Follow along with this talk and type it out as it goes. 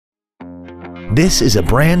This is a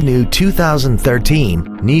brand new 2013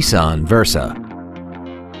 Nissan Versa.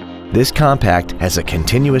 This compact has a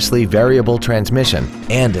continuously variable transmission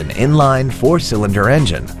and an inline 4-cylinder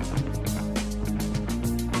engine.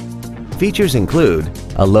 Features include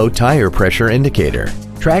a low tire pressure indicator,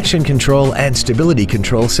 traction control and stability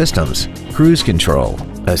control systems, cruise control,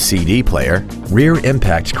 a CD player, rear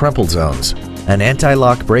impact crumple zones, an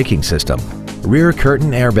anti-lock braking system, rear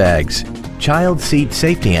curtain airbags, child seat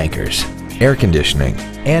safety anchors, air conditioning,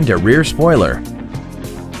 and a rear spoiler.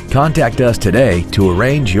 Contact us today to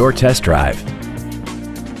arrange your test drive.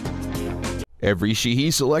 Every Sheehy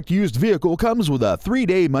Select used vehicle comes with a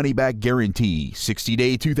 3-day money-back guarantee,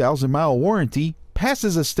 60-day 2,000-mile warranty,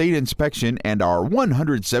 passes a state inspection and our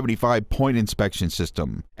 175-point inspection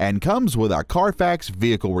system, and comes with a Carfax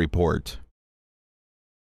vehicle report.